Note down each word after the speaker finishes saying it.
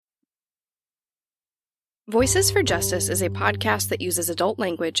Voices for Justice is a podcast that uses adult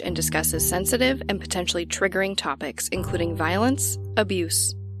language and discusses sensitive and potentially triggering topics, including violence,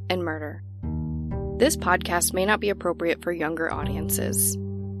 abuse, and murder. This podcast may not be appropriate for younger audiences.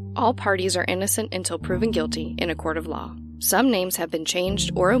 All parties are innocent until proven guilty in a court of law. Some names have been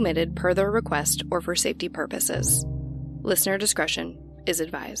changed or omitted per their request or for safety purposes. Listener discretion is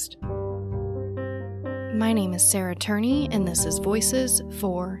advised. My name is Sarah Turney, and this is Voices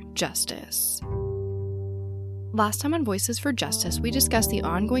for Justice. Last time on Voices for Justice, we discussed the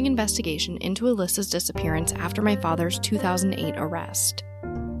ongoing investigation into Alyssa's disappearance after my father's 2008 arrest.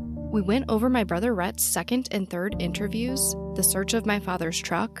 We went over my brother Rhett's second and third interviews, the search of my father's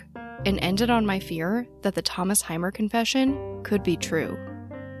truck, and ended on my fear that the Thomas Heimer confession could be true.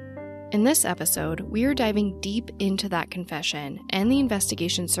 In this episode, we are diving deep into that confession and the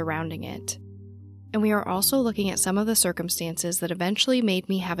investigation surrounding it. And we are also looking at some of the circumstances that eventually made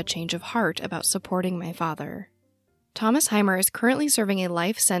me have a change of heart about supporting my father. Thomas Heimer is currently serving a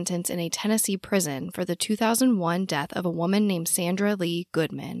life sentence in a Tennessee prison for the 2001 death of a woman named Sandra Lee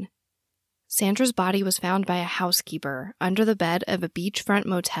Goodman. Sandra's body was found by a housekeeper under the bed of a beachfront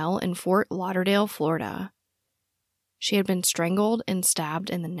motel in Fort Lauderdale, Florida. She had been strangled and stabbed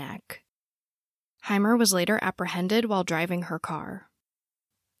in the neck. Heimer was later apprehended while driving her car.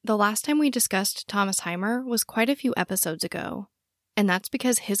 The last time we discussed Thomas Heimer was quite a few episodes ago, and that's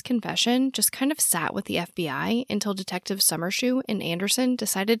because his confession just kind of sat with the FBI until Detective Summershoe and Anderson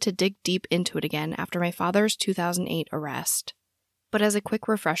decided to dig deep into it again after my father's 2008 arrest. But as a quick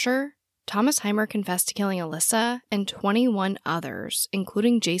refresher, Thomas Heimer confessed to killing Alyssa and 21 others,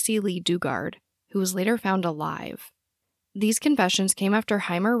 including J.C. Lee Dugard, who was later found alive. These confessions came after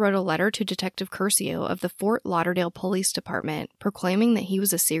Heimer wrote a letter to Detective Curcio of the Fort Lauderdale Police Department proclaiming that he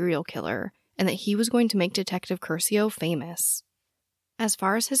was a serial killer and that he was going to make Detective Curcio famous. As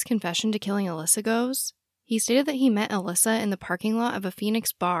far as his confession to killing Alyssa goes, he stated that he met Alyssa in the parking lot of a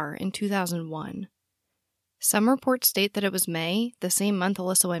Phoenix bar in 2001. Some reports state that it was May, the same month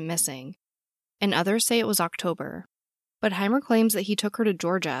Alyssa went missing, and others say it was October. But Heimer claims that he took her to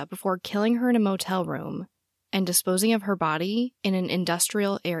Georgia before killing her in a motel room and disposing of her body in an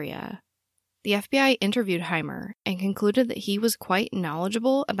industrial area. The FBI interviewed Heimer and concluded that he was quite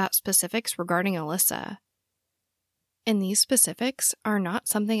knowledgeable about specifics regarding Alyssa. And these specifics are not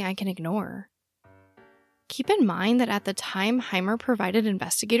something I can ignore. Keep in mind that at the time Heimer provided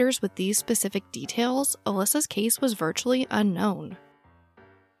investigators with these specific details, Alyssa's case was virtually unknown.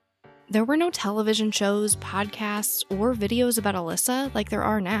 There were no television shows, podcasts, or videos about Alyssa like there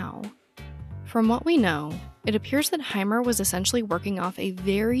are now. From what we know, it appears that Heimer was essentially working off a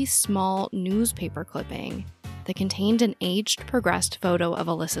very small newspaper clipping that contained an aged, progressed photo of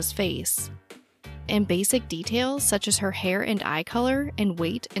Alyssa's face, and basic details such as her hair and eye color and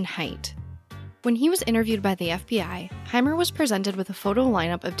weight and height. When he was interviewed by the FBI, Heimer was presented with a photo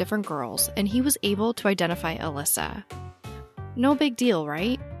lineup of different girls, and he was able to identify Alyssa. No big deal,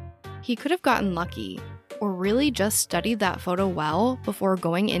 right? He could have gotten lucky, or really just studied that photo well before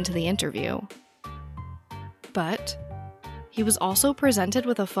going into the interview. But he was also presented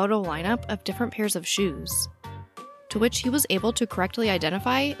with a photo lineup of different pairs of shoes, to which he was able to correctly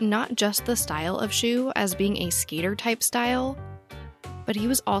identify not just the style of shoe as being a skater-type style, but he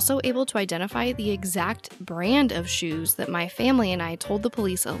was also able to identify the exact brand of shoes that my family and I told the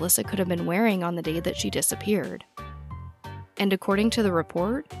police Alyssa could have been wearing on the day that she disappeared. And according to the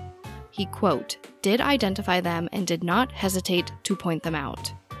report, he, quote, did identify them and did not hesitate to point them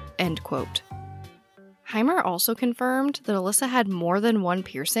out, end quote. Heimer also confirmed that Alyssa had more than one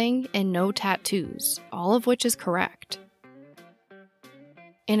piercing and no tattoos, all of which is correct.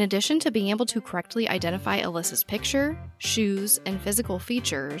 In addition to being able to correctly identify Alyssa's picture, shoes, and physical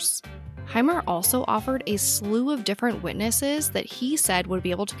features, Heimer also offered a slew of different witnesses that he said would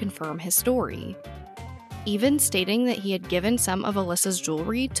be able to confirm his story, even stating that he had given some of Alyssa's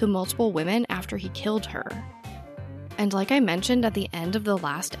jewelry to multiple women after he killed her. And like I mentioned at the end of the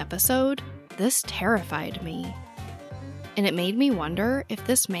last episode, this terrified me. And it made me wonder if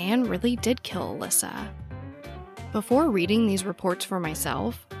this man really did kill Alyssa. Before reading these reports for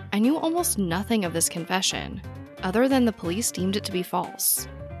myself, I knew almost nothing of this confession, other than the police deemed it to be false.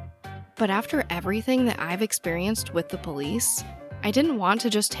 But after everything that I've experienced with the police, I didn't want to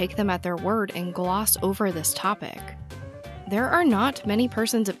just take them at their word and gloss over this topic. There are not many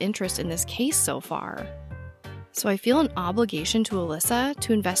persons of interest in this case so far, so I feel an obligation to Alyssa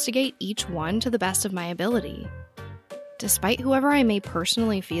to investigate each one to the best of my ability, despite whoever I may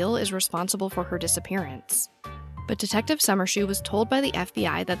personally feel is responsible for her disappearance. But Detective Summershoe was told by the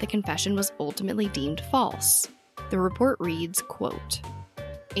FBI that the confession was ultimately deemed false. The report reads, quote,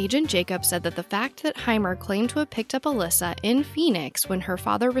 Agent Jacob said that the fact that Heimer claimed to have picked up Alyssa in Phoenix when her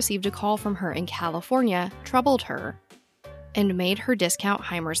father received a call from her in California troubled her and made her discount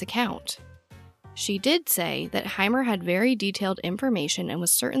Heimer's account. She did say that Heimer had very detailed information and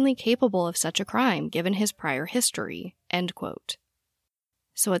was certainly capable of such a crime given his prior history, end quote.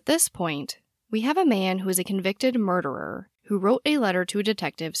 So at this point, we have a man who is a convicted murderer who wrote a letter to a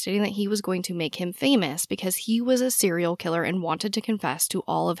detective stating that he was going to make him famous because he was a serial killer and wanted to confess to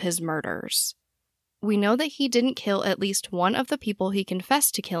all of his murders. We know that he didn't kill at least one of the people he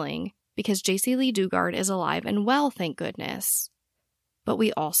confessed to killing because Jaycee Lee Dugard is alive and well, thank goodness. But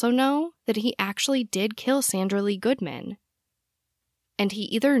we also know that he actually did kill Sandra Lee Goodman. And he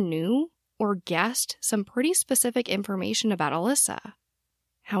either knew or guessed some pretty specific information about Alyssa.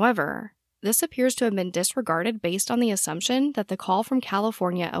 However, this appears to have been disregarded based on the assumption that the call from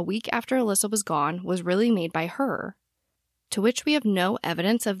California a week after Alyssa was gone was really made by her, to which we have no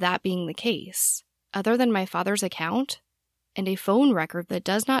evidence of that being the case, other than my father's account and a phone record that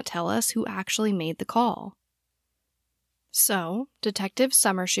does not tell us who actually made the call. So, Detectives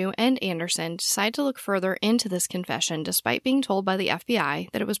Summershoe and Anderson decide to look further into this confession despite being told by the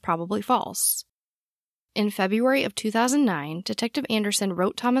FBI that it was probably false. In February of 2009, Detective Anderson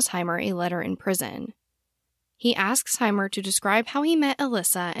wrote Thomas Heimer a letter in prison. He asks Heimer to describe how he met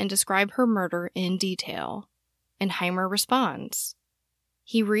Alyssa and describe her murder in detail, and Heimer responds.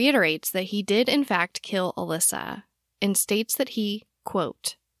 He reiterates that he did in fact kill Alyssa, and states that he,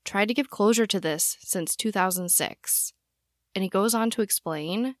 quote, tried to give closure to this since 2006. And he goes on to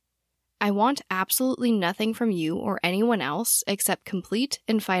explain, I want absolutely nothing from you or anyone else except complete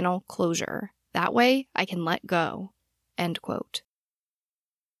and final closure. That way, I can let go. End quote.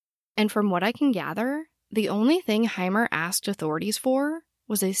 And from what I can gather, the only thing Heimer asked authorities for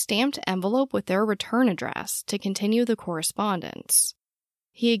was a stamped envelope with their return address to continue the correspondence.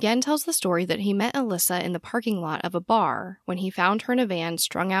 He again tells the story that he met Alyssa in the parking lot of a bar when he found her in a van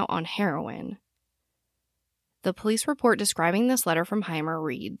strung out on heroin. The police report describing this letter from Heimer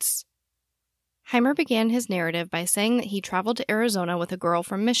reads, Heimer began his narrative by saying that he traveled to Arizona with a girl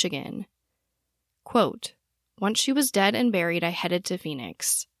from Michigan. Quote, once she was dead and buried, I headed to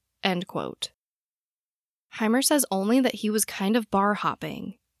Phoenix. End quote. Heimer says only that he was kind of bar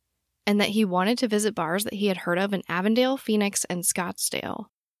hopping, and that he wanted to visit bars that he had heard of in Avondale, Phoenix, and Scottsdale.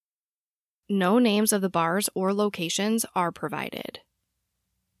 No names of the bars or locations are provided.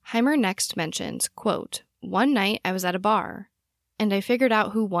 Heimer next mentions, quote, one night I was at a bar, and I figured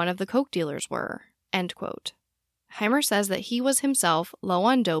out who one of the coke dealers were, end quote. Heimer says that he was himself low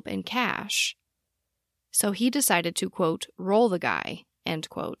on dope and cash, so he decided to, quote, roll the guy, end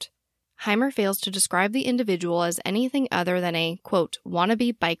quote. Heimer fails to describe the individual as anything other than a, quote,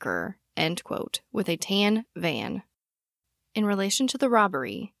 wannabe biker, end quote, with a tan van. In relation to the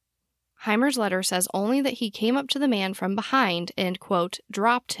robbery, Heimer's letter says only that he came up to the man from behind and, quote,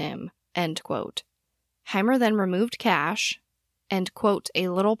 dropped him, end quote. Heimer then removed cash and, quote, a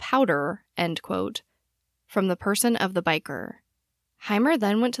little powder, end quote, from the person of the biker. Heimer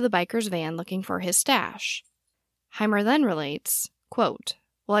then went to the biker's van looking for his stash. Heimer then relates, quote,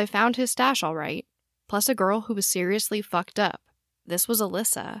 well, I found his stash all right, plus a girl who was seriously fucked up. This was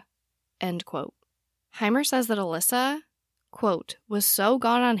Alyssa, end quote. Heimer says that Alyssa, quote, was so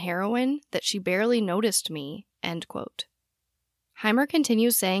gone on heroin that she barely noticed me, end quote. Heimer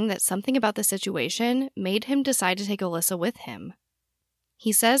continues saying that something about the situation made him decide to take Alyssa with him.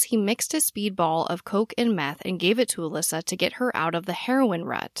 He says he mixed a speedball of coke and meth and gave it to Alyssa to get her out of the heroin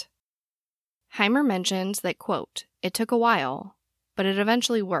rut. Heimer mentions that, quote, it took a while, but it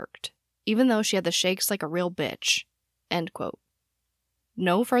eventually worked, even though she had the shakes like a real bitch, end quote.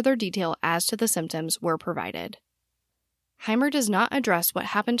 No further detail as to the symptoms were provided. Heimer does not address what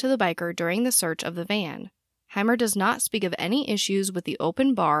happened to the biker during the search of the van. Heimer does not speak of any issues with the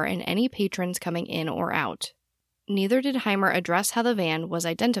open bar and any patrons coming in or out. Neither did Heimer address how the van was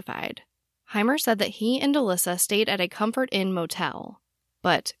identified. Heimer said that he and Alyssa stayed at a Comfort Inn motel,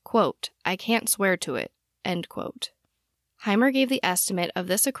 but, quote, I can't swear to it, end quote. Heimer gave the estimate of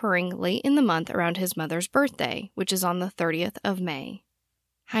this occurring late in the month around his mother's birthday, which is on the 30th of May.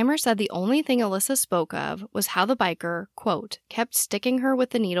 Heimer said the only thing Alyssa spoke of was how the biker, quote, kept sticking her with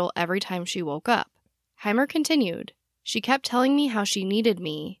the needle every time she woke up. Heimer continued, she kept telling me how she needed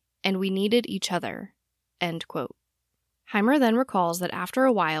me, and we needed each other, end quote. Heimer then recalls that after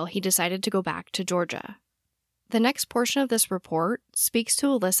a while he decided to go back to Georgia. The next portion of this report speaks to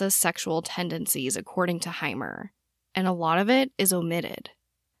Alyssa's sexual tendencies according to Heimer, and a lot of it is omitted.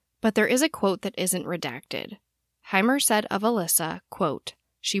 But there is a quote that isn't redacted. Heimer said of Alyssa, quote,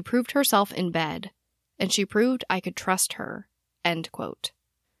 she proved herself in bed, and she proved I could trust her, end quote.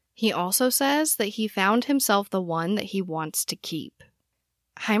 He also says that he found himself the one that he wants to keep.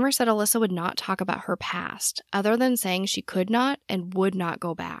 Heimer said Alyssa would not talk about her past, other than saying she could not and would not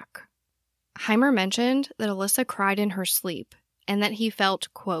go back. Heimer mentioned that Alyssa cried in her sleep, and that he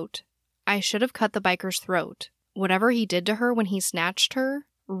felt, quote, "I should have cut the biker's throat. Whatever he did to her when he snatched her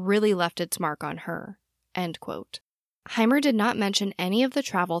really left its mark on her," end quote. Heimer did not mention any of the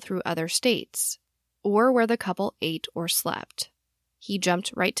travel through other states, or where the couple ate or slept. He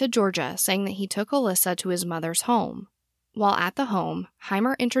jumped right to Georgia, saying that he took Alyssa to his mother's home. While at the home,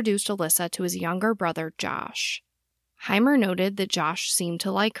 Heimer introduced Alyssa to his younger brother, Josh. Heimer noted that Josh seemed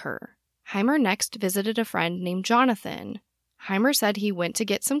to like her. Heimer next visited a friend named Jonathan. Heimer said he went to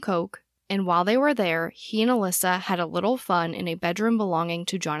get some coke, and while they were there, he and Alyssa had a little fun in a bedroom belonging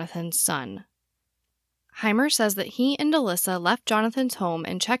to Jonathan's son. Heimer says that he and Alyssa left Jonathan's home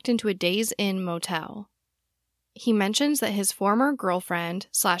and checked into a Days Inn motel. He mentions that his former girlfriend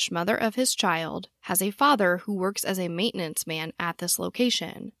 / mother of his child has a father who works as a maintenance man at this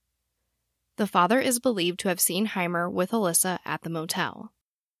location. The father is believed to have seen Heimer with Alyssa at the motel.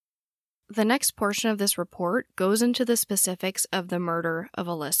 The next portion of this report goes into the specifics of the murder of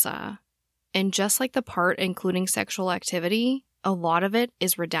Alyssa. And just like the part including sexual activity, a lot of it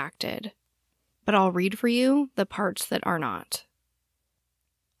is redacted. But I'll read for you the parts that are not.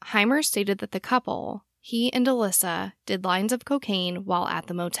 Heimer stated that the couple, he and Alyssa, did lines of cocaine while at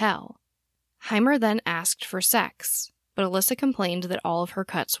the motel. Heimer then asked for sex, but Alyssa complained that all of her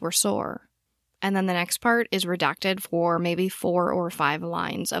cuts were sore. And then the next part is redacted for maybe 4 or 5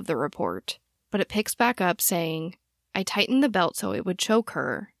 lines of the report. But it picks back up saying, "I tightened the belt so it would choke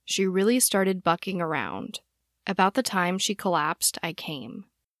her. She really started bucking around. About the time she collapsed, I came."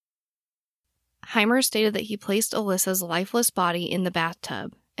 Heimer stated that he placed Alyssa's lifeless body in the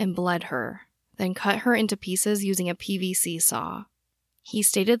bathtub and bled her, then cut her into pieces using a PVC saw. He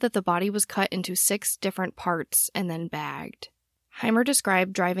stated that the body was cut into 6 different parts and then bagged. Heimer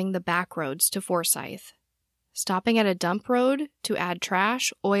described driving the back roads to Forsyth, stopping at a dump road to add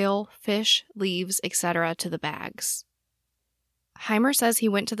trash, oil, fish, leaves, etc. to the bags. Heimer says he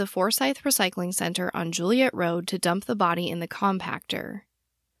went to the Forsyth Recycling Center on Juliet Road to dump the body in the compactor.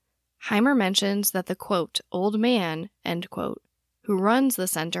 Heimer mentions that the, quote, "old man," end quote, who runs the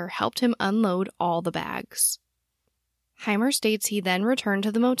center helped him unload all the bags. Heimer states he then returned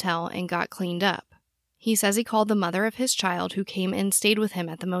to the motel and got cleaned up. He says he called the mother of his child who came and stayed with him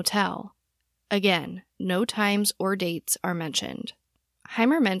at the motel. Again, no times or dates are mentioned.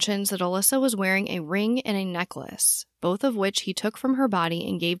 Heimer mentions that Alyssa was wearing a ring and a necklace, both of which he took from her body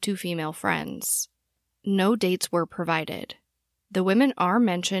and gave to female friends. No dates were provided. The women are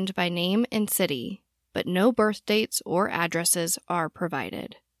mentioned by name and city, but no birth dates or addresses are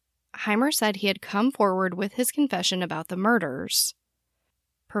provided. Heimer said he had come forward with his confession about the murders,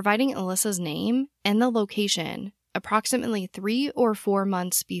 providing Alyssa's name and the location approximately 3 or 4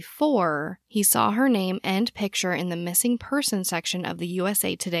 months before he saw her name and picture in the missing person section of the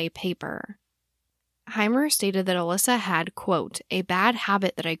USA Today paper. Heimer stated that Alyssa had, quote, "a bad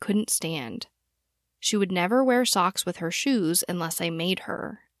habit that I couldn't stand. She would never wear socks with her shoes unless I made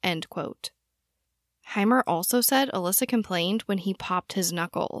her," end quote. Heimer also said Alyssa complained when he popped his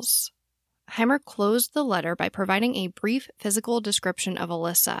knuckles. Heimer closed the letter by providing a brief physical description of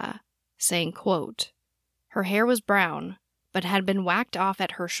Alyssa, saying, quote, "Her hair was brown, but had been whacked off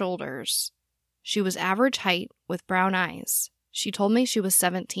at her shoulders. She was average height with brown eyes. She told me she was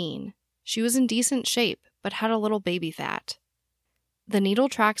 17. She was in decent shape, but had a little baby fat. The needle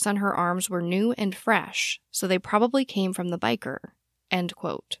tracks on her arms were new and fresh, so they probably came from the biker," end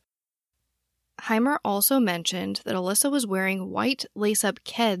quote. Heimer also mentioned that Alyssa was wearing white lace-up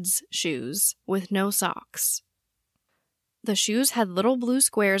Keds shoes with no socks. The shoes had little blue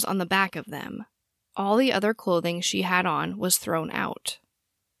squares on the back of them. All the other clothing she had on was thrown out.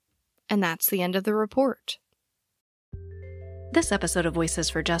 And that's the end of the report. This episode of Voices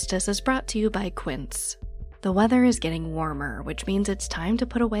for Justice is brought to you by Quince. The weather is getting warmer, which means it's time to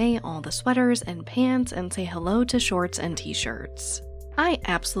put away all the sweaters and pants and say hello to shorts and t-shirts. I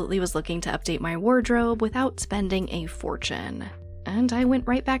absolutely was looking to update my wardrobe without spending a fortune, and I went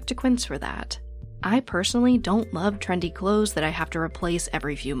right back to Quince for that. I personally don't love trendy clothes that I have to replace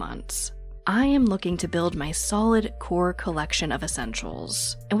every few months. I am looking to build my solid core collection of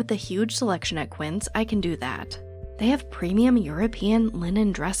essentials, and with the huge selection at Quince, I can do that. They have premium European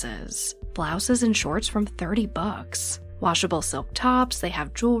linen dresses, blouses and shorts from $30, washable silk tops, they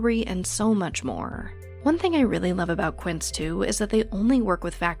have jewelry, and so much more. One thing I really love about Quince too is that they only work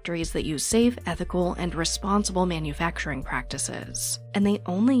with factories that use safe, ethical, and responsible manufacturing practices. And they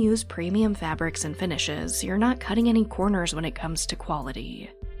only use premium fabrics and finishes, so you're not cutting any corners when it comes to quality.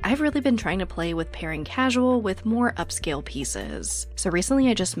 I've really been trying to play with pairing casual with more upscale pieces. So recently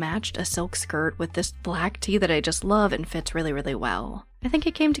I just matched a silk skirt with this black tee that I just love and fits really, really well. I think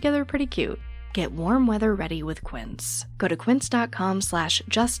it came together pretty cute. Get warm weather ready with Quince. Go to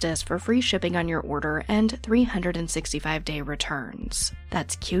quince.com/justice for free shipping on your order and 365-day returns.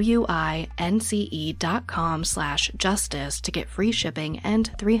 That's QUINCE.com/justice to get free shipping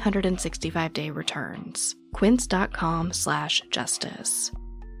and 365-day returns. Quince.com/justice.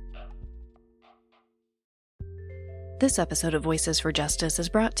 This episode of Voices for Justice is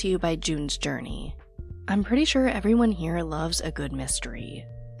brought to you by June's Journey. I'm pretty sure everyone here loves a good mystery,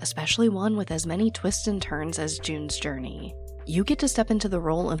 especially one with as many twists and turns as June's Journey. You get to step into the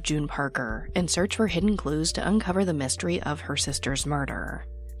role of June Parker and search for hidden clues to uncover the mystery of her sister's murder.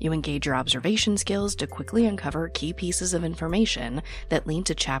 You engage your observation skills to quickly uncover key pieces of information that lead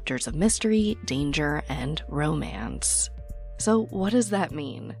to chapters of mystery, danger, and romance. So what does that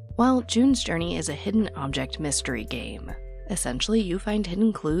mean? Well, June's Journey is a hidden object mystery game. Essentially, you find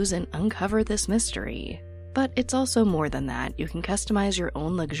hidden clues and uncover this mystery. But it's also more than that. You can customize your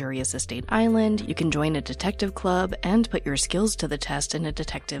own luxurious estate island, you can join a detective club, and put your skills to the test in a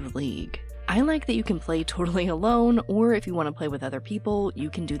detective league. I like that you can play totally alone, or if you want to play with other people, you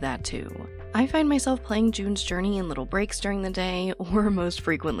can do that too. I find myself playing June's Journey in little breaks during the day, or most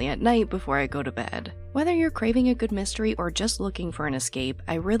frequently at night before I go to bed. Whether you're craving a good mystery or just looking for an escape,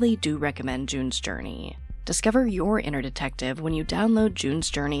 I really do recommend June's Journey. Discover your inner detective when you download June's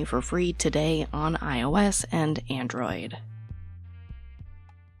Journey for free today on iOS and Android.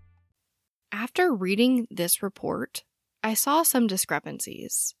 After reading this report, I saw some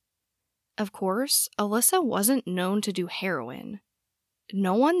discrepancies. Of course, Alyssa wasn't known to do heroin.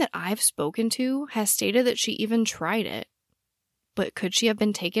 No one that I've spoken to has stated that she even tried it. But could she have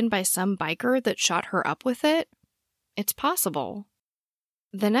been taken by some biker that shot her up with it? It's possible.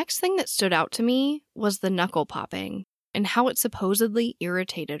 The next thing that stood out to me was the knuckle popping and how it supposedly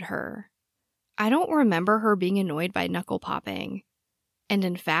irritated her. I don't remember her being annoyed by knuckle popping. And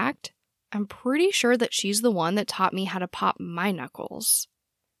in fact, I'm pretty sure that she's the one that taught me how to pop my knuckles.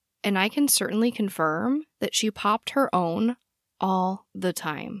 And I can certainly confirm that she popped her own all the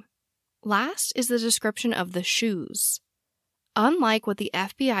time. Last is the description of the shoes. Unlike what the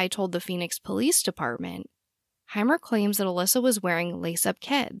FBI told the Phoenix Police Department, Heimer claims that Alyssa was wearing lace-up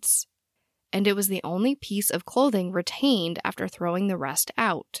Keds, and it was the only piece of clothing retained after throwing the rest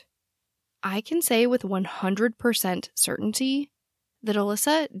out. I can say with 100% certainty that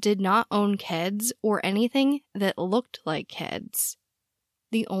Alyssa did not own Keds or anything that looked like Keds.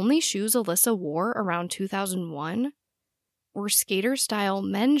 The only shoes Alyssa wore around 2001 were skater-style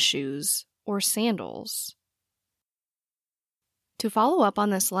men's shoes or sandals. To follow up on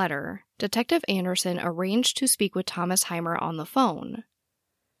this letter, Detective Anderson arranged to speak with Thomas Heimer on the phone.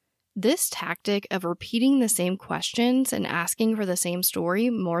 This tactic of repeating the same questions and asking for the same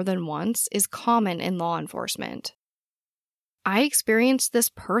story more than once is common in law enforcement. I experienced this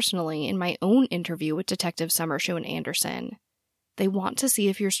personally in my own interview with Detective Summershoe and Anderson. They want to see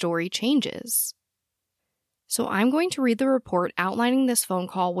if your story changes. So I'm going to read the report outlining this phone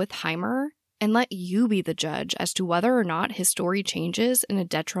call with Heimer and let you be the judge as to whether or not his story changes in a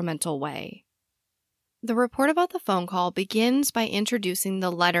detrimental way. The report about the phone call begins by introducing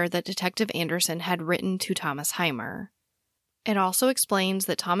the letter that Detective Anderson had written to Thomas Heimer. It also explains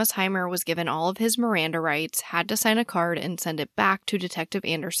that Thomas Heimer was given all of his Miranda rights, had to sign a card, and send it back to Detective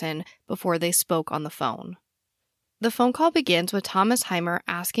Anderson before they spoke on the phone. The phone call begins with Thomas Heimer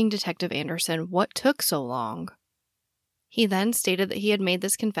asking Detective Anderson what took so long. He then stated that he had made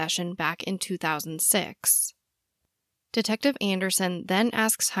this confession back in 2006. Detective Anderson then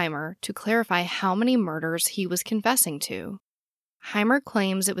asks Heimer to clarify how many murders he was confessing to. Heimer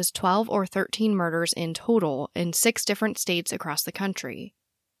claims it was 12 or 13 murders in total in 6 different states across the country.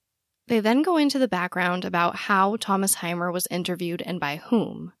 They then go into the background about how Thomas Heimer was interviewed and by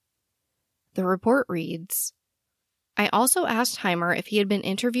whom. The report reads, I also asked Heimer if he had been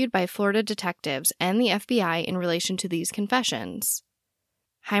interviewed by Florida detectives and the FBI in relation to these confessions.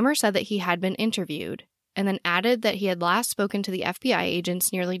 Heimer said that he had been interviewed, and then added that he had last spoken to the FBI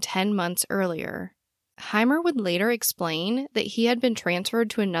agents nearly 10 months earlier. Heimer would later explain that he had been transferred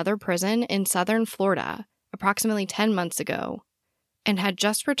to another prison in southern Florida approximately 10 months ago, and had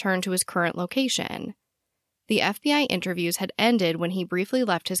just returned to his current location. The FBI interviews had ended when he briefly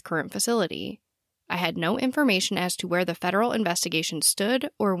left his current facility. I had no information as to where the federal investigation stood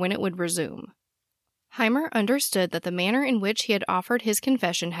or when it would resume. Heimer understood that the manner in which he had offered his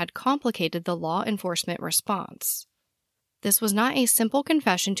confession had complicated the law enforcement response. This was not a simple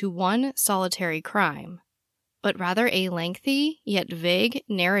confession to one solitary crime. but rather a lengthy yet vague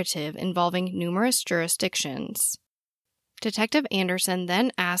narrative involving numerous jurisdictions. Detective Anderson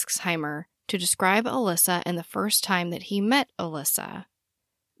then asks Heimer to describe Alyssa and the first time that he met Alyssa.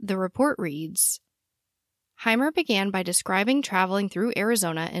 The report reads, Heimer began by describing traveling through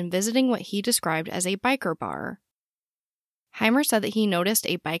Arizona and visiting what he described as a biker bar. Heimer said that he noticed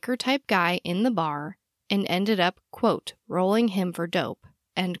a biker-type guy in the bar and ended up, quote, rolling him for dope,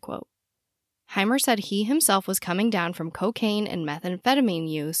 end quote. Heimer said he himself was coming down from cocaine and methamphetamine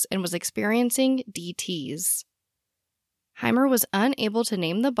use and was experiencing DTs. Heimer was unable to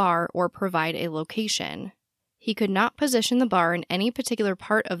name the bar or provide a location. He could not position the bar in any particular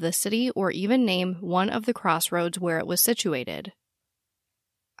part of the city or even name one of the crossroads where it was situated.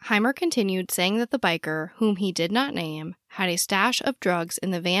 Heimer continued saying that the biker, whom he did not name, had a stash of drugs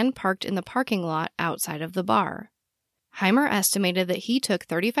in the van parked in the parking lot outside of the bar. Heimer estimated that he took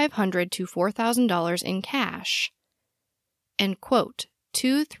 $3,500 to $4,000 in cash, and, quote,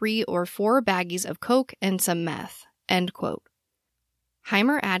 2, 3, or 4 baggies of coke and some meth, end quote.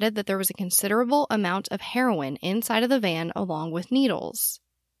 Heimer added that there was a considerable amount of heroin inside of the van along with needles.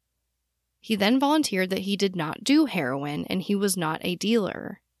 He then volunteered that he did not do heroin and he was not a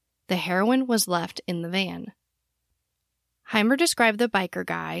dealer. The heroin was left in the van. Heimer described the biker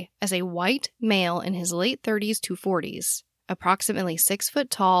guy as a white male in his late 30s to 40s, approximately 6 foot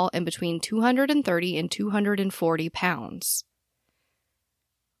tall and between 230 and 240 pounds.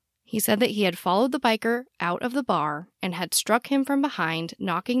 He said that he had followed the biker out of the bar and had struck him from behind,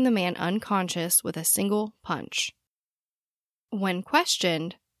 knocking the man unconscious with a single punch. When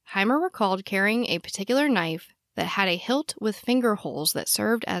questioned, Heimer recalled carrying a particular knife that had a hilt with finger holes that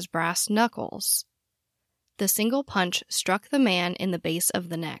served as brass knuckles. The single punch struck the man in the base of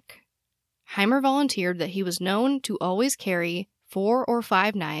the neck. Heimer volunteered that he was known to always carry 4 or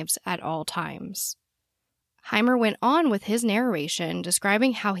 5 knives at all times. Heimer went on with his narration,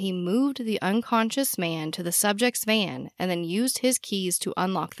 describing how he moved the unconscious man to the subject's van and then used his keys to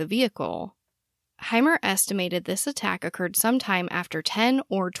unlock the vehicle. Heimer estimated this attack occurred sometime after 10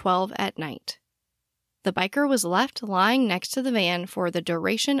 or 12 at night. The biker was left lying next to the van for the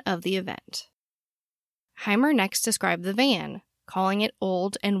duration of the event. Heimer next described the van, calling it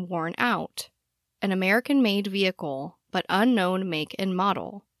old and worn out, an American-made vehicle, but unknown make and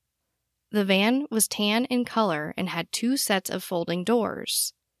model. The van was tan in color and had 2 sets of folding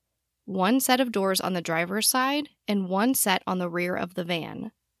doors, 1 set of doors on the driver's side and 1 set on the rear of the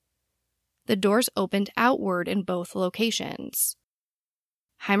van. The doors opened outward in both locations.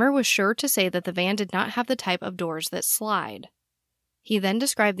 Heimer was sure to say that the van did not have the type of doors that slide. He then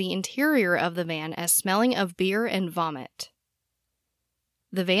described the interior of the van as smelling of beer and vomit.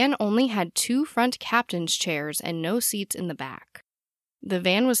 The van only had 2 front captain's chairs and no seats in the back. The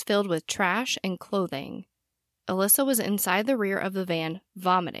van was filled with trash and clothing. Alyssa was inside the rear of the van,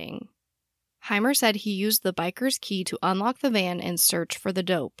 vomiting. Heimer said he used the biker's key to unlock the van and search for the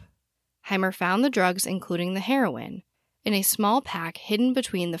dope. Heimer found the drugs, including the heroin, in a small pack hidden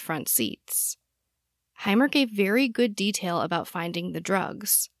between the front seats. Heimer gave very good detail about finding the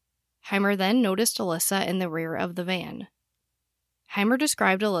drugs. Heimer then noticed Alyssa in the rear of the van. Heimer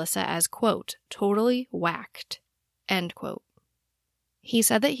described Alyssa as, quote, totally whacked, end quote. He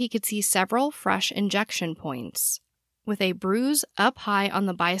said that he could see several fresh injection points, with a bruise up high on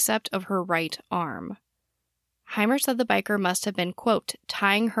the bicep of her right arm. Heimer said the biker must have been, quote,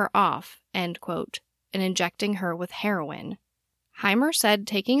 tying her off, end quote, and injecting her with heroin. Heimer said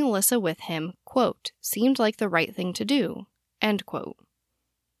taking Alyssa with him, quote, seemed like the right thing to do, end quote.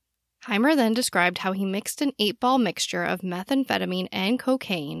 Heimer then described how he mixed an 8-ball mixture of methamphetamine and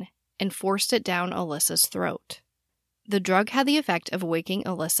cocaine and forced it down Alyssa's throat. The drug had the effect of waking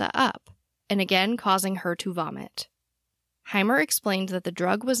Alyssa up, and again causing her to vomit. Heimer explained that the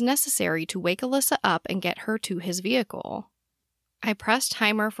drug was necessary to wake Alyssa up and get her to his vehicle. I pressed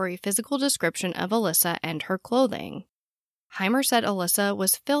Heimer for a physical description of Alyssa and her clothing. Heimer said Alyssa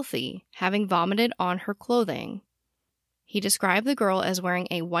was filthy, having vomited on her clothing. He described the girl as wearing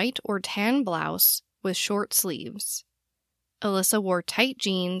a white or tan blouse with short sleeves. Alyssa wore tight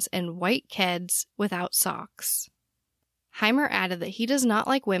jeans and white keds without socks. Heimer added that he does not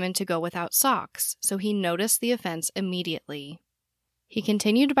like women to go without socks, so he noticed the offense immediately. He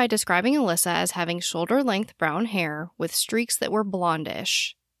continued by describing Alyssa as having shoulder-length brown hair with streaks that were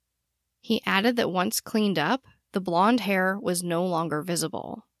blondish. He added that once cleaned up, the blonde hair was no longer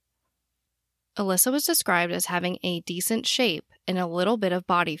visible. Alyssa was described as having a decent shape and a little bit of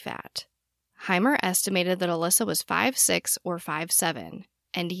body fat. Heimer estimated that Alyssa was 5'6" or 5'7",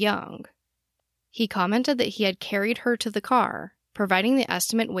 and young. He commented that he had carried her to the car, providing the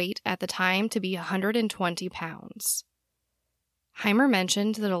estimate weight at the time to be 120 pounds. Heimer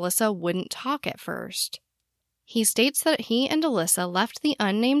mentioned that Alyssa wouldn't talk at first. He states that he and Alyssa left the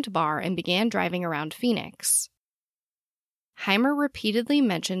unnamed bar and began driving around Phoenix. Heimer repeatedly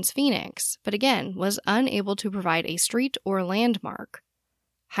mentions Phoenix, but again was unable to provide a street or landmark.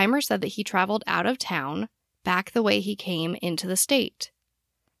 Heimer said that he traveled out of town, back the way he came into the state.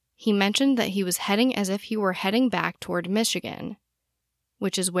 He mentioned that he was heading as if he were heading back toward Michigan,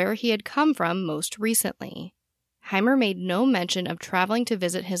 which is where he had come from most recently. Heimer made no mention of traveling to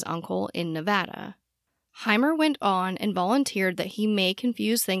visit his uncle in Nevada. Heimer went on and volunteered that he may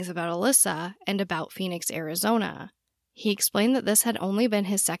confuse things about Alyssa and about Phoenix, Arizona. He explained that this had only been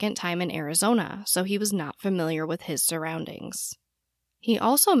his second time in Arizona, so he was not familiar with his surroundings. He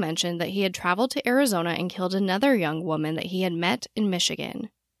also mentioned that he had traveled to Arizona and killed another young woman that he had met in Michigan.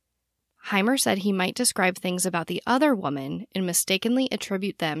 Heimer said he might describe things about the other woman and mistakenly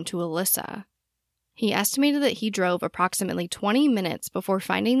attribute them to Alyssa. He estimated that he drove approximately 20 minutes before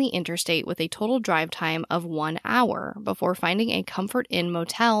finding the interstate with a total drive time of 1 hour before finding a Comfort Inn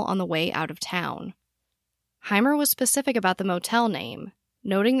motel on the way out of town. Heimer was specific about the motel name,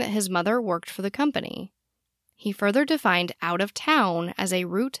 noting that his mother worked for the company. He further defined out of town as a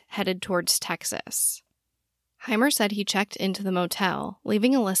route headed towards Texas. Heimer said he checked into the motel,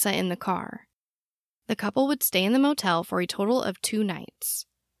 leaving Alyssa in the car. The couple would stay in the motel for a total of 2 nights.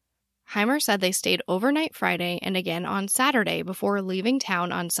 Heimer said they stayed overnight Friday and again on Saturday before leaving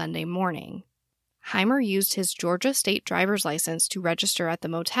town on Sunday morning. Heimer used his Georgia state driver's license to register at the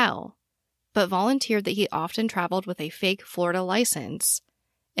motel, but volunteered that he often traveled with a fake Florida license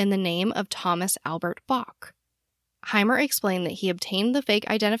in the name of Thomas Albert Bach. Heimer explained that he obtained the fake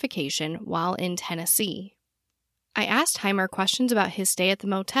identification while in Tennessee. I asked Heimer questions about his stay at the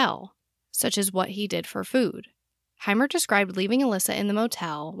motel, such as what he did for food. Heimer described leaving Alyssa in the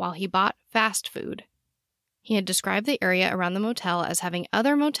motel while he bought fast food. He had described the area around the motel as having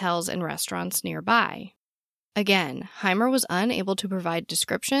other motels and restaurants nearby. Again, Heimer was unable to provide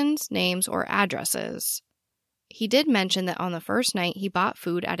descriptions, names, or addresses. He did mention that on the first night he bought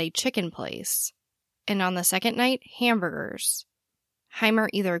food at a chicken place, and on the second night, hamburgers. Heimer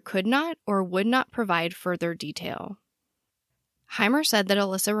either could not or would not provide further detail. Heimer said that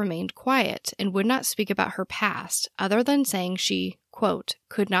Alyssa remained quiet and would not speak about her past other than saying she, quote,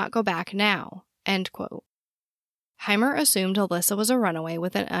 could not go back now, end quote. Heimer assumed Alyssa was a runaway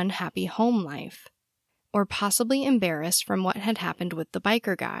with an unhappy home life, or possibly embarrassed from what had happened with the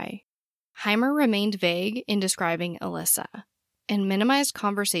biker guy. Heimer remained vague in describing Alyssa, and minimized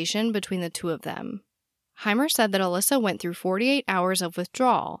conversation between the two of them. Heimer said that Alyssa went through 48 hours of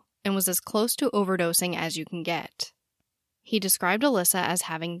withdrawal and was as close to overdosing as you can get. He described Alyssa as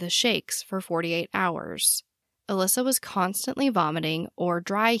having the shakes for 48 hours. Alyssa was constantly vomiting or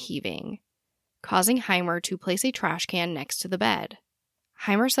dry heaving, causing Heimer to place a trash can next to the bed.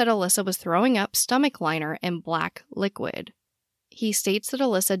 Heimer said Alyssa was throwing up stomach liner and black liquid. He states that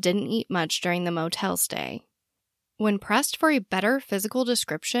Alyssa didn't eat much during the motel stay. When pressed for a better physical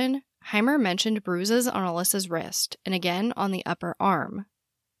description, Heimer mentioned bruises on Alyssa's wrist and again on the upper arm.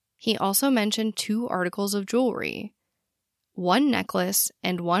 He also mentioned 2 articles of jewelry, 1 necklace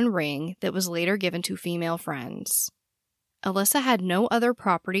and 1 ring that was later given to female friends. Alyssa had no other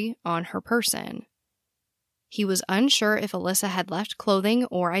property on her person. He was unsure if Alyssa had left clothing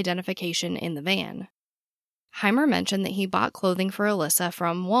or identification in the van. Heimer mentioned that he bought clothing for Alyssa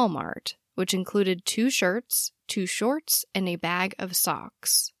from Walmart, which included 2 shirts, 2 shorts, and a bag of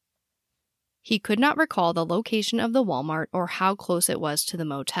socks. He could not recall the location of the Walmart or how close it was to the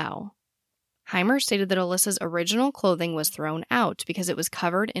motel. Heimer stated that Alyssa's original clothing was thrown out because it was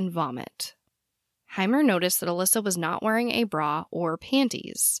covered in vomit. Heimer noticed that Alyssa was not wearing a bra or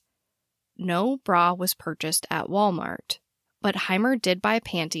panties. No bra was purchased at Walmart, but Heimer did buy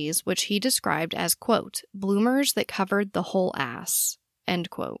panties, which he described as, quote, bloomers that covered the whole ass, end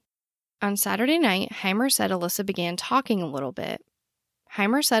quote. On Saturday night, Heimer said Alyssa began talking a little bit.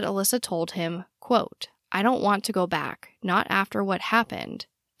 Heimer said Alyssa told him, quote, I don't want to go back, not after what happened,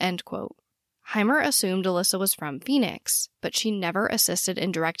 end quote. Heimer assumed Alyssa was from Phoenix, but she never assisted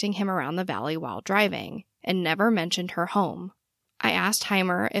in directing him around the valley while driving, and never mentioned her home. I asked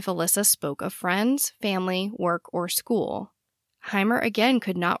Heimer if Alyssa spoke of friends, family, work, or school. Heimer again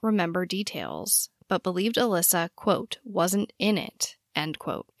could not remember details, but believed Alyssa, quote, wasn't in it, end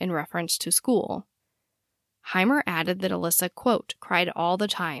quote, in reference to school. Heimer added that Alyssa, quote, cried all the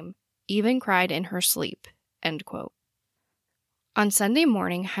time, even cried in her sleep, end quote. On Sunday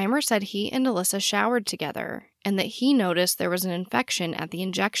morning, Heimer said he and Alyssa showered together, and that he noticed there was an infection at the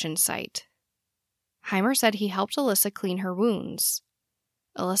injection site. Heimer said he helped Alyssa clean her wounds.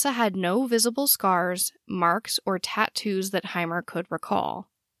 Alyssa had no visible scars, marks, or tattoos that Heimer could recall.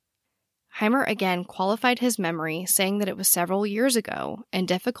 Heimer again qualified his memory, saying that it was several years ago and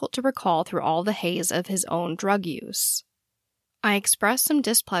difficult to recall through all the haze of his own drug use. I expressed some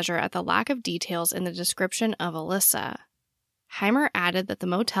displeasure at the lack of details in the description of Alyssa. Heimer added that the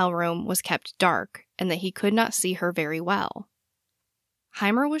motel room was kept dark and that he could not see her very well.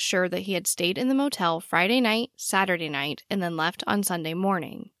 Heimer was sure that he had stayed in the motel Friday night, Saturday night, and then left on Sunday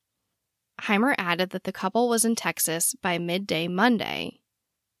morning. Heimer added that the couple was in Texas by midday Monday.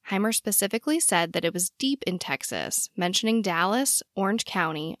 Heimer specifically said that it was deep in Texas, mentioning Dallas, Orange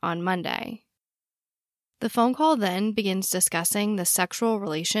County, on Monday. The phone call then begins discussing the sexual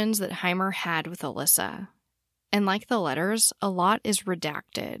relations that Heimer had with Alyssa. And like the letters, a lot is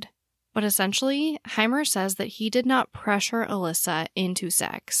redacted. But essentially, Heimer says that he did not pressure Alyssa into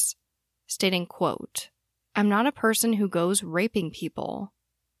sex, stating, quote, "I'm not a person who goes raping people.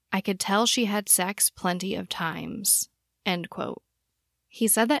 I could tell she had sex plenty of times," end quote. He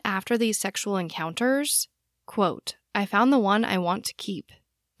said that after these sexual encounters, quote, "I found the one I want to keep,"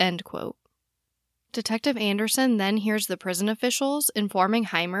 end quote. Detective Anderson then hears the prison officials informing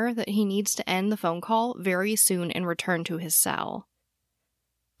Heimer that he needs to end the phone call very soon and return to his cell.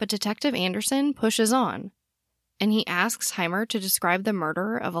 But Detective Anderson pushes on, and he asks Heimer to describe the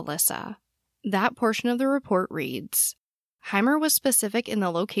murder of Alyssa. That portion of the report reads, Heimer was specific in the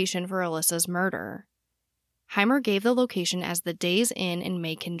location for Alyssa's murder. Heimer gave the location as the Days Inn in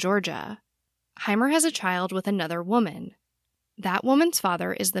Macon, Georgia. Heimer has a child with another woman. That woman's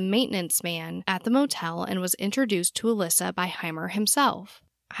father is the maintenance man at the motel and was introduced to Alyssa by Heimer himself.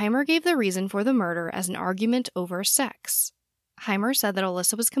 Heimer gave the reason for the murder as an argument over sex. Heimer said that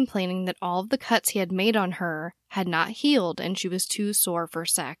Alyssa was complaining that all of the cuts he had made on her had not healed and she was too sore for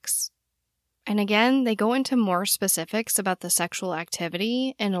sex. And again, they go into more specifics about the sexual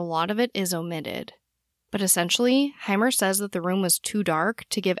activity, and a lot of it is omitted. But essentially, Heimer says that the room was too dark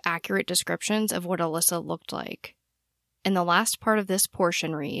to give accurate descriptions of what Alyssa looked like. And the last part of this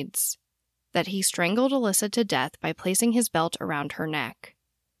portion reads, that he strangled Alyssa to death by placing his belt around her neck.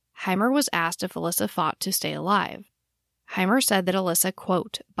 Heimer was asked if Alyssa fought to stay alive. Heimer said that Alyssa,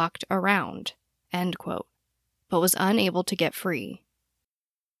 quote, bucked around, end quote, but was unable to get free.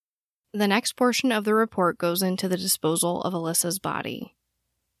 The next portion of the report goes into the disposal of Alyssa's body.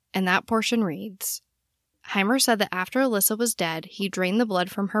 And that portion reads, Heimer said that after Alyssa was dead, he drained the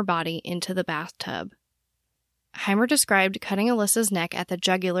blood from her body into the bathtub. Heimer described cutting Alyssa's neck at the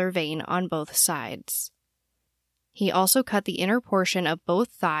jugular vein on both sides. He also cut the inner portion of both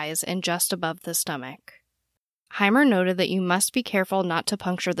thighs and just above the stomach. Heimer noted that you must be careful not to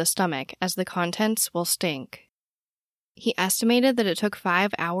puncture the stomach, as the contents will stink. He estimated that it took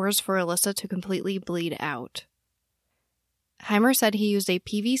 5 hours for Alyssa to completely bleed out. Heimer said he used a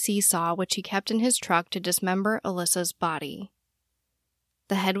PVC saw which he kept in his truck to dismember Alyssa's body.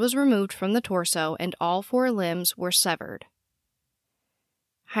 The head was removed from the torso and all 4 limbs were severed.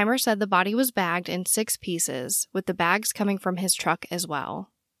 Heimer said the body was bagged in 6 pieces, with the bags coming from his truck as well.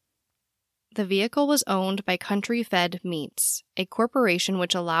 The vehicle was owned by Country Fed Meats, a corporation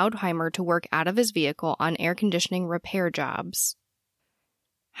which allowed Heimer to work out of his vehicle on air conditioning repair jobs.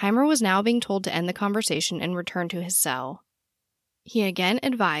 Heimer was now being told to end the conversation and return to his cell. He again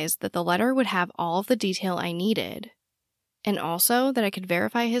advised that the letter would have all of the detail I needed, and also that I could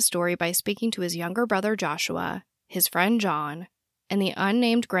verify his story by speaking to his younger brother Joshua, his friend John, and the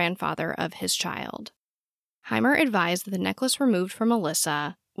unnamed grandfather of his child. Heimer advised that the necklace removed from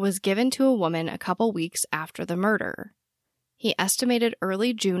Alyssa was given to a woman a couple weeks after the murder. He estimated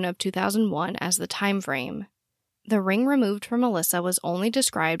early June of 2001 as the time frame. The ring removed from Alyssa was only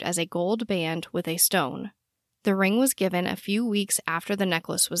described as a gold band with a stone. The ring was given a few weeks after the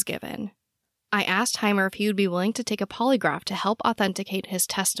necklace was given. I asked Heimer if he would be willing to take a polygraph to help authenticate his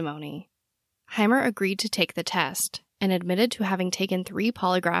testimony. Heimer agreed to take the test and admitted to having taken 3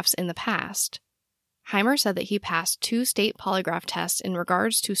 polygraphs in the past. Heimer said that he passed 2 state polygraph tests in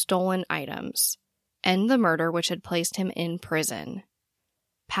regards to stolen items, and the murder which had placed him in prison.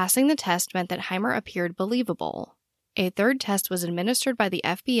 Passing the test meant that Heimer appeared believable. A 3rd test was administered by the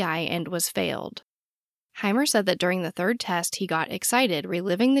FBI and was failed. Heimer said that during the 3rd test he got excited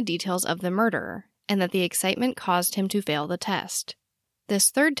reliving the details of the murder, and that the excitement caused him to fail the test.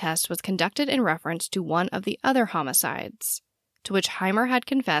 This 3rd test was conducted in reference to one of the other homicides, to which Heimer had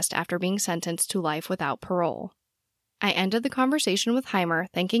confessed after being sentenced to life without parole. I ended the conversation with Heimer,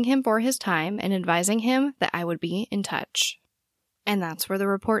 thanking him for his time and advising him that I would be in touch. And that's where the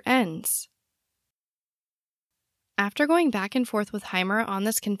report ends. After going back and forth with Heimer on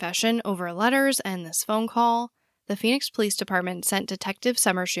this confession over letters and this phone call, the Phoenix Police Department sent Detective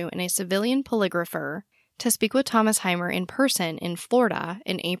Summershoe and a civilian polygrapher to speak with Thomas Heimer in person in Florida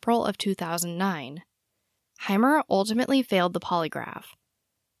in April of 2009. Heimer ultimately failed the polygraph.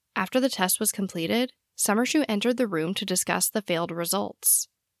 After the test was completed, Summershoe entered the room to discuss the failed results.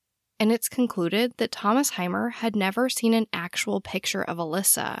 And it's concluded that Thomas Heimer had never seen an actual picture of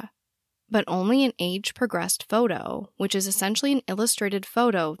Alyssa, but only an age-progressed photo, which is essentially an illustrated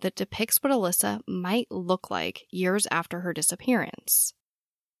photo that depicts what Alyssa might look like years after her disappearance.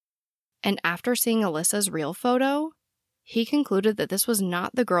 And after seeing Alyssa's real photo, he concluded that this was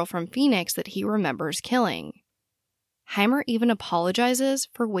not the girl from Phoenix that he remembers killing. Heimer even apologizes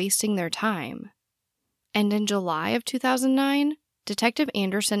for wasting their time. And in July of 2009, Detective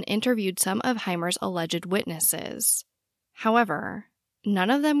Anderson interviewed some of Heimer's alleged witnesses. However, none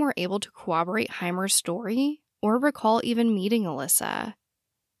of them were able to corroborate Heimer's story or recall even meeting Alyssa.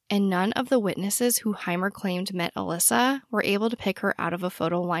 And none of the witnesses who Heimer claimed met Alyssa were able to pick her out of a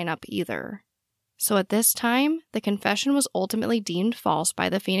photo lineup either. So at this time, the confession was ultimately deemed false by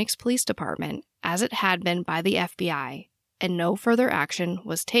the Phoenix Police Department, as it had been by the FBI, and no further action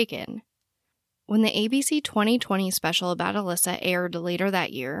was taken. When the ABC 2020 special about Alyssa aired later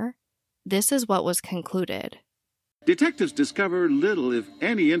that year, this is what was concluded. Detectives discover little, if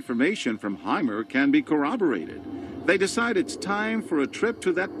any, information from Heimer can be corroborated. They decide it's time for a trip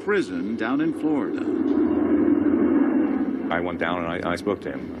to that prison down in Florida. I went down and I spoke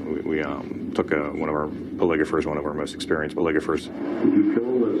to him. We took one of our polygraphers, one of our most experienced polygraphers. Did you kill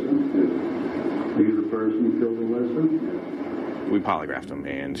Alyssa? Are you the person who killed Alyssa? We polygraphed him,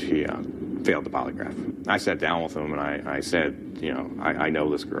 and he failed the polygraph. I sat down with him, and I said, I know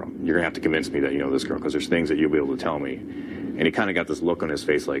this girl. You're going to have to convince me that you know this girl, because there's things that you'll be able to tell me. And he kind of got this look on his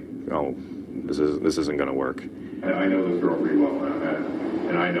face like, oh, this isn't going to work. I know this girl pretty well,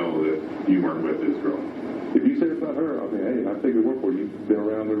 and I know that you weren't with this girl. If you say it's not her, I mean, hey, I take your word for it. You've been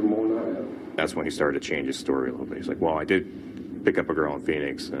around her more than I have. That's when he started to change his story a little bit. He's like, well, I did pick up a girl in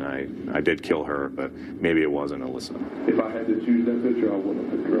Phoenix, and I did kill her, but maybe it wasn't Alyssa. If I had to choose that picture, I wouldn't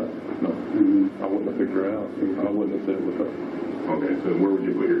have picked her out. No. I wouldn't have picked her out. I wouldn't have said it was her. Okay, so where would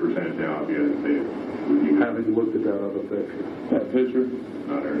you put your percentage now if you had to say it? Haven't looked at that other picture. That picture?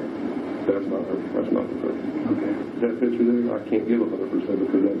 Not her. That's not her. That's not the person. Okay. That picture there, I can't give 100%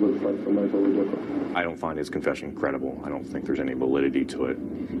 because that looks like somebody totally different. I don't find his confession credible. I don't think there's any validity to it.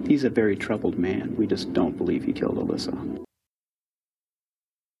 He's a very troubled man. We just don't believe he killed Alyssa.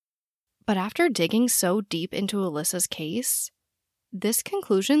 But after digging so deep into Alyssa's case, this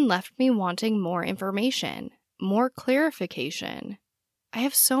conclusion left me wanting more information, more clarification. I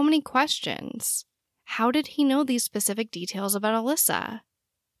have so many questions. How did he know these specific details about Alyssa?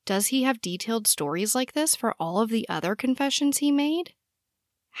 Does he have detailed stories like this for all of the other confessions he made?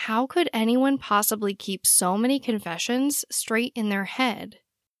 How could anyone possibly keep so many confessions straight in their head?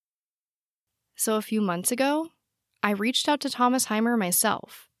 So a few months ago, I reached out to Thomas Heimer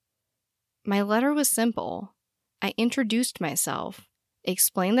myself. My letter was simple. I introduced myself,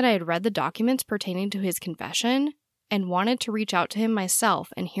 explained that I had read the documents pertaining to his confession, and wanted to reach out to him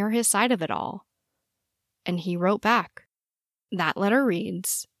myself and hear his side of it all. And he wrote back. That letter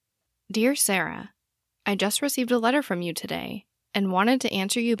reads, "Dear Sarah, I just received a letter from you today and wanted to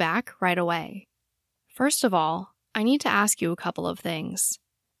answer you back right away. First of all, I need to ask you a couple of things,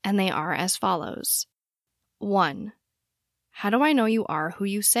 and they are as follows. 1. How do I know you are who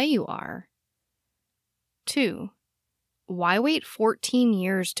you say you are? 2. Why wait 14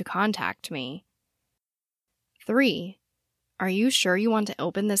 years to contact me? 3. Are you sure you want to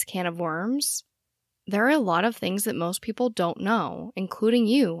open this can of worms? There are a lot of things that most people don't know, including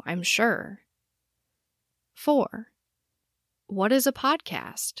you, I'm sure. 4. What is a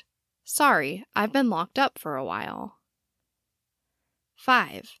podcast? Sorry, I've been locked up for a while.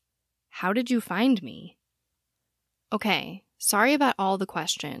 5. How did you find me? Okay, sorry about all the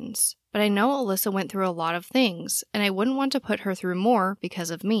questions, but I know Alyssa went through a lot of things, and I wouldn't want to put her through more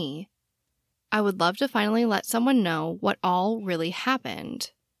because of me. I would love to finally let someone know what all really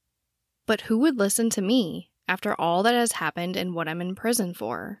happened. But who would listen to me after all that has happened and what I'm in prison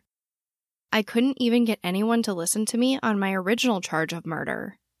for? I couldn't even get anyone to listen to me on my original charge of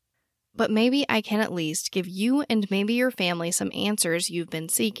murder. But maybe I can at least give you and maybe your family some answers you've been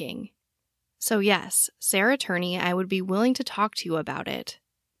seeking. So yes, Sarah Turney, I would be willing to talk to you about it.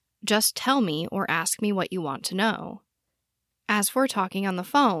 Just tell me or ask me what you want to know. As for talking on the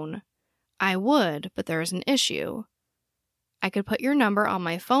phone, I would, but there is an issue. I could put your number on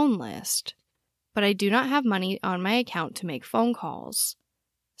my phone list, but I do not have money on my account to make phone calls.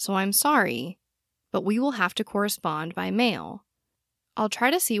 So I'm sorry, but we will have to correspond by mail. I'll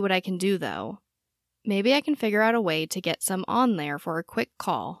try to see what I can do, though. Maybe I can figure out a way to get some on there for a quick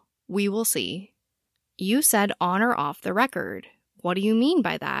call. We will see. You said on or off the record. What do you mean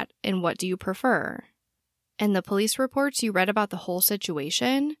by that, and what do you prefer? And the police reports you read about the whole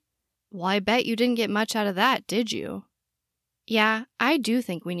situation? Well, I bet you didn't get much out of that, did you? Yeah, I do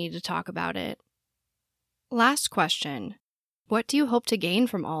think we need to talk about it. Last question. What do you hope to gain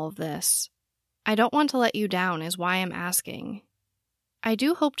from all of this? I don't want to let you down is why I'm asking. I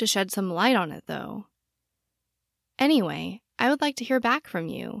do hope to shed some light on it, though. Anyway, I would like to hear back from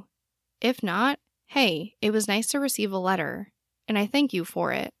you. If not, hey, it was nice to receive a letter, and I thank you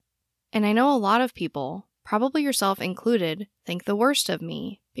for it. And I know a lot of people, probably yourself included, think the worst of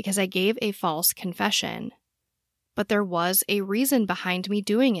me because I gave a false confession. But there was a reason behind me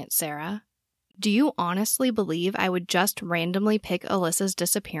doing it, Sarah. Do you honestly believe I would just randomly pick Alyssa's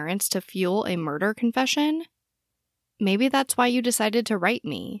disappearance to fuel a murder confession? Maybe that's why you decided to write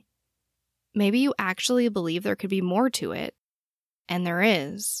me. Maybe you actually believe there could be more to it. And there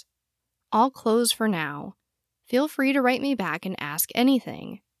is. I'll close for now. Feel free to write me back and ask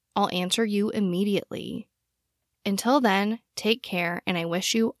anything. I'll answer you immediately. Until then, take care, and I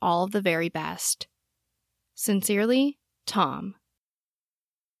wish you all of the very best. Sincerely, Tom.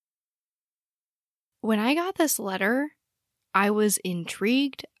 When I got this letter, I was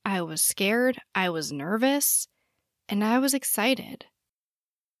intrigued, I was scared, I was nervous, and I was excited.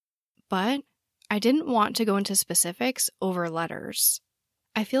 But I didn't want to go into specifics over letters.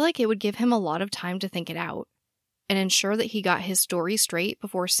 I feel like it would give him a lot of time to think it out and ensure that he got his story straight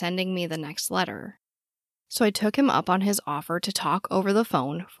before sending me the next letter. So I took him up on his offer to talk over the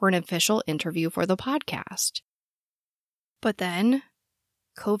phone for an official interview for the podcast. But then,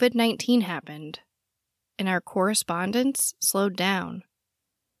 COVID-19 happened, and our correspondence slowed down.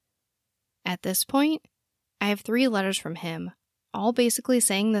 At this point, I have 3 letters from him, all basically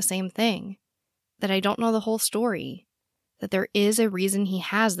saying the same thing, that I don't know the whole story, that there is a reason he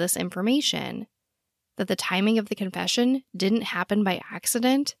has this information, that the timing of the confession didn't happen by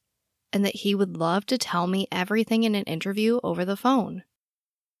accident, and that he would love to tell me everything in an interview over the phone.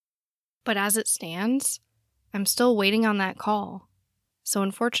 But as it stands, I'm still waiting on that call. So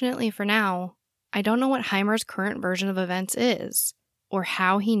unfortunately for now, I don't know what Heimer's current version of events is, or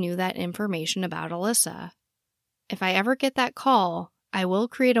how he knew that information about Alyssa. If I ever get that call, I will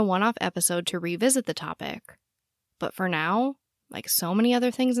create a one-off episode to revisit the topic. But for now, like so many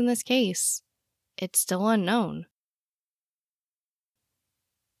other things in this case, it's still unknown.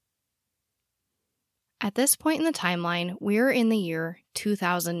 At this point in the timeline, we're in the year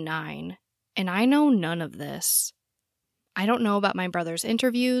 2009, and I know none of this. I don't know about my brother's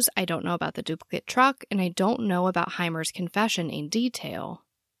interviews, I don't know about the duplicate truck, and I don't know about Heimer's confession in detail.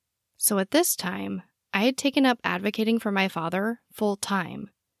 So at this time, I had taken up advocating for my father full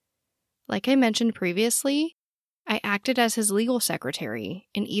time. Like I mentioned previously, I acted as his legal secretary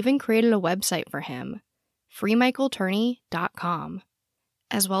and even created a website for him, freemichaelturney.com,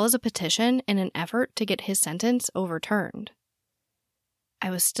 as well as a petition in an effort to get his sentence overturned. I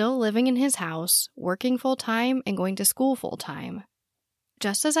was still living in his house, working full-time and going to school full-time.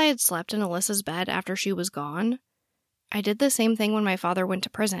 Just as I had slept in Alyssa's bed after she was gone, I did the same thing when my father went to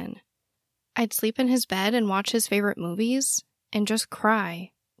prison. I'd sleep in his bed and watch his favorite movies, and just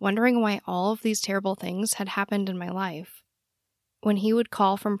cry, wondering why all of these terrible things had happened in my life. When he would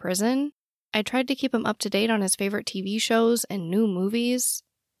call from prison, I tried to keep him up to date on his favorite TV shows and new movies,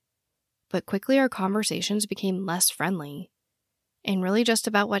 but quickly our conversations became less friendly, and really just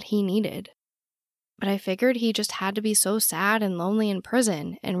about what he needed. But I figured he just had to be so sad and lonely in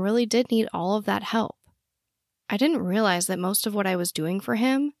prison and really did need all of that help. I didn't realize that most of what I was doing for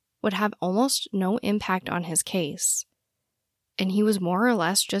him would have almost no impact on his case, and he was more or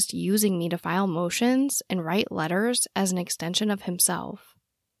less just using me to file motions and write letters as an extension of himself.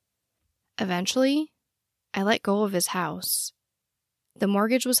 Eventually, I let go of his house. The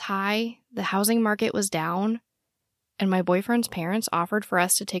mortgage was high, the housing market was down, and my boyfriend's parents offered for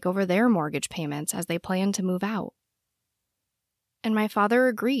us to take over their mortgage payments as they planned to move out. And my father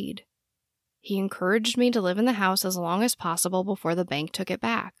agreed. He encouraged me to live in the house as long as possible before the bank took it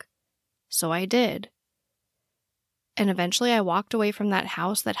back. So I did. And eventually I walked away from that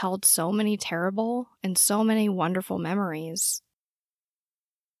house that held so many terrible and so many wonderful memories.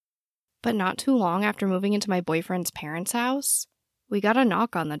 But not too long after moving into my boyfriend's parents' house, we got a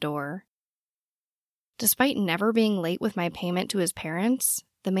knock on the door. Despite never being late with my payment to his parents,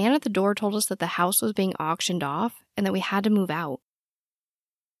 the man at the door told us that the house was being auctioned off and that we had to move out.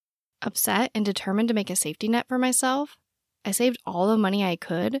 Upset and determined to make a safety net for myself, I saved all the money I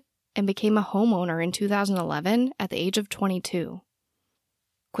could and became a homeowner in 2011 at the age of 22.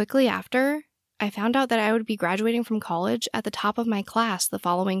 Quickly after, I found out that I would be graduating from college at the top of my class the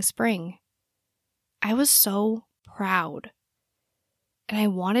following spring. I was so proud. And I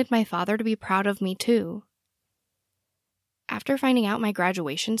wanted my father to be proud of me too. After finding out my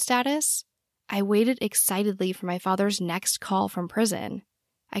graduation status, I waited excitedly for my father's next call from prison.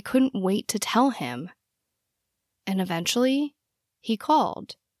 I couldn't wait to tell him. And eventually, he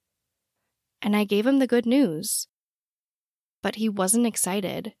called. And I gave him the good news. But he wasn't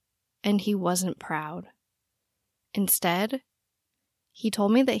excited, and he wasn't proud. Instead, he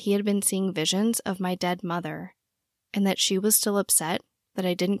told me that he had been seeing visions of my dead mother, and that she was still upset that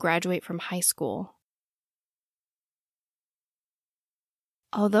I didn't graduate from high school.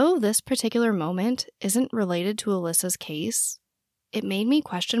 Although this particular moment isn't related to Alyssa's case, it made me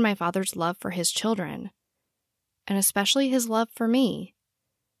question my father's love for his children, and especially his love for me.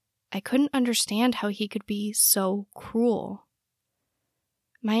 I couldn't understand how he could be so cruel.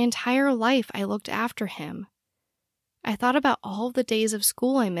 My entire life I looked after him. I thought about all of the days of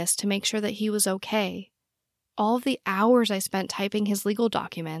school I missed to make sure that he was okay. All of the hours I spent typing his legal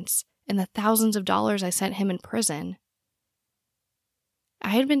documents, and the thousands of dollars I sent him in prison. I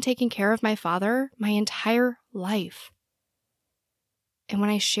had been taking care of my father my entire life. And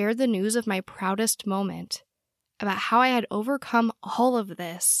when I shared the news of my proudest moment, about how I had overcome all of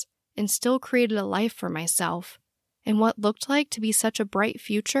this and still created a life for myself, and what looked like to be such a bright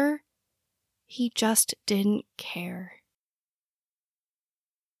future, he just didn't care.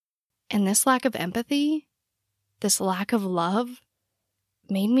 And this lack of empathy, this lack of love,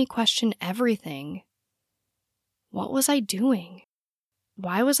 made me question everything. What was I doing?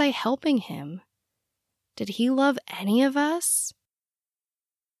 Why was I helping him? Did he love any of us?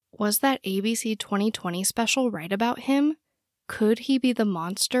 Was that ABC 2020 special right about him? Could he be the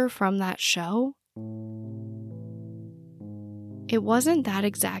monster from that show? It wasn't that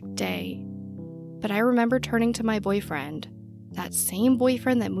exact day, but I remember turning to my boyfriend, that same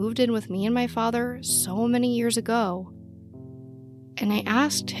boyfriend that moved in with me and my father so many years ago, and I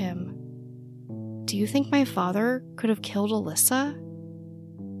asked him, "Do you think my father could have killed Alyssa?"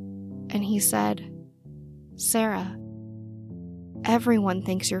 And he said, "Sarah, everyone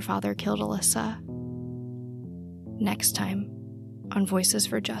thinks your father killed Alyssa." Next time on Voices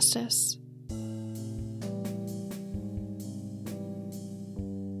for Justice.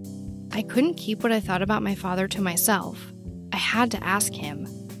 I couldn't keep what I thought about my father to myself. I had to ask him.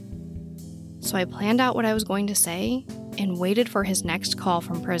 So I planned out what I was going to say and waited for his next call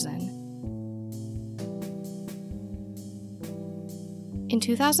from prison. In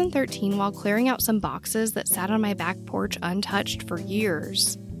 2013, while clearing out some boxes that sat on my back porch untouched for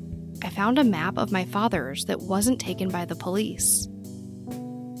years, I found a map of my father's that wasn't taken by the police.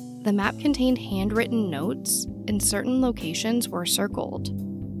 The map contained handwritten notes, and certain locations were circled.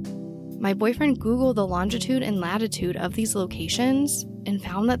 My boyfriend Googled the longitude and latitude of these locations and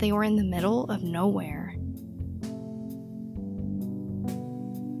found that they were in the middle of nowhere.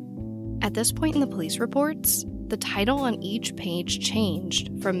 At this point in the police reports, the title on each page changed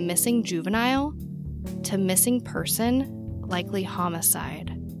from missing juvenile to missing person, likely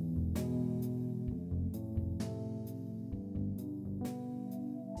homicide.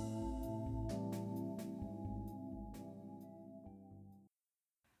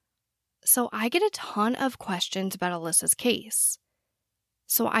 So I get a ton of questions about Alyssa's case.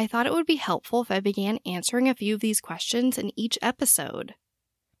 So I thought it would be helpful if I began answering a few of these questions in each episode.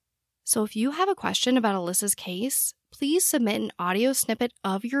 So if you have a question about Alyssa's case, please submit an audio snippet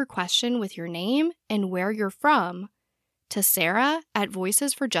of your question with your name and where you're from to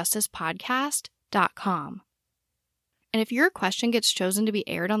sarah@voicesforjusticepodcast.com. And if your question gets chosen to be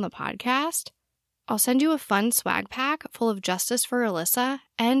aired on the podcast, I'll send you a fun swag pack full of Justice for Alyssa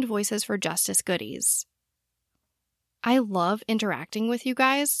and Voices for Justice goodies. I love interacting with you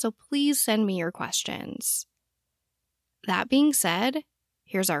guys, so please send me your questions. That being said,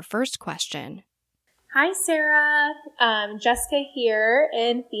 here's our first question. Hi, Sarah. Jessica here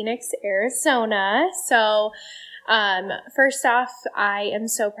in Phoenix, Arizona. So, first off, I am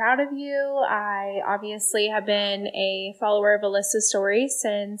so proud of you. I obviously have been a follower of Alyssa's story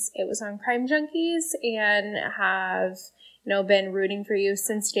since it was on Crime Junkies and have, been rooting for you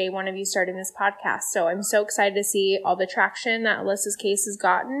since day one of you starting this podcast. So I'm so excited to see all the traction that Alyssa's case has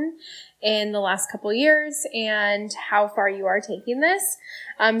gotten in the last couple years and how far you are taking this.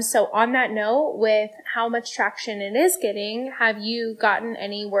 So on that note, with how much traction it is getting, have you gotten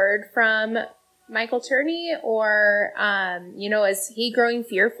any word from Michael Turney or, is he growing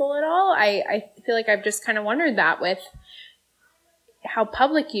fearful at all? I feel like I've just kind of wondered that with how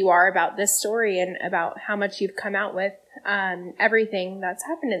public you are about this story and about how much you've come out with everything that's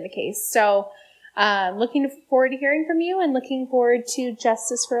happened in the case. So looking forward to hearing from you and looking forward to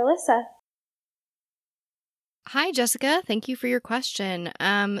Justice for Alyssa. Hi, Jessica. Thank you for your question.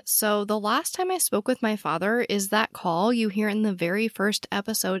 So the last time I spoke with my father is that call you hear in the very first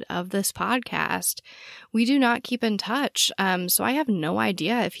episode of this podcast. We do not keep in touch, so I have no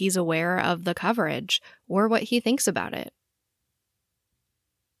idea if he's aware of the coverage or what he thinks about it.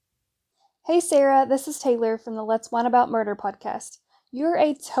 Hey, Sarah. This is Taylor from the Let's Whine About Murder podcast. You're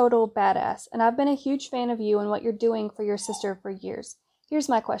a total badass, and I've been a huge fan of you and what you're doing for your sister for years. Here's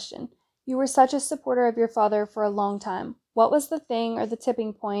my question. You were such a supporter of your father for a long time. What was the thing or the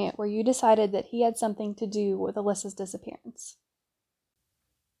tipping point where you decided that he had something to do with Alyssa's disappearance?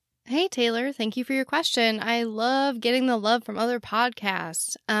 Hey, Taylor. Thank you for your question. I love getting the love from other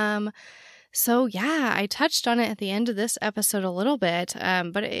podcasts. So yeah, I touched on it at the end of this episode a little bit,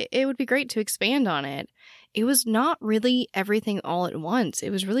 but it would be great to expand on it. It was not really everything all at once. It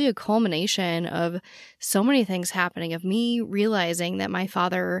was really a culmination of so many things happening, of me realizing that my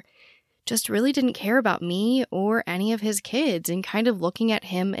father just really didn't care about me or any of his kids and kind of looking at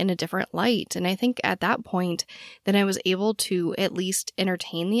him in a different light. And I think at that point, then I was able to at least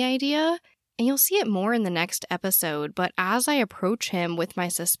entertain the idea. And you'll see it more in the next episode. But as I approach him with my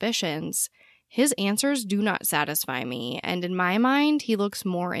suspicions, his answers do not satisfy me. And in my mind, he looks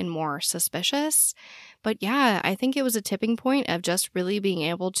more and more suspicious. But yeah, I think it was a tipping point of just really being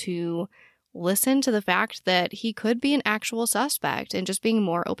able to listen to the fact that he could be an actual suspect and just being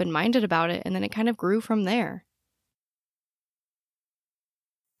more open-minded about it, and then it kind of grew from there.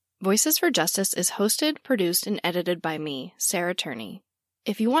 Voices for Justice is hosted, produced, and edited by me, Sarah Turney.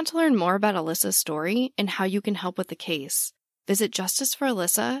 If you want to learn more about Alyssa's story and how you can help with the case, visit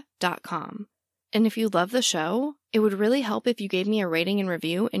justicefораlyssa.com. And if you love the show, it would really help if you gave me a rating and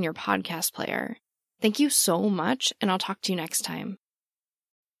review in your podcast player. Thank you so much, and I'll talk to you next time.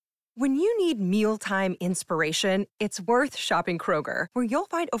 When you need mealtime inspiration, it's worth shopping Kroger, where you'll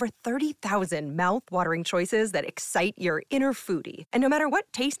find over 30,000 mouth-watering choices that excite your inner foodie. And no matter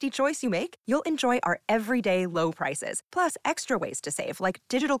what tasty choice you make, you'll enjoy our everyday low prices, plus extra ways to save, like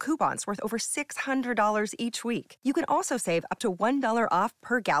digital coupons worth over $600 each week. You can also save up to $1 off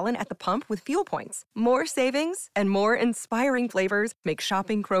per gallon at the pump with fuel points. More savings and more inspiring flavors make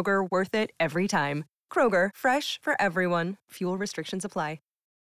shopping Kroger worth it every time. Kroger, fresh for everyone. Fuel restrictions apply.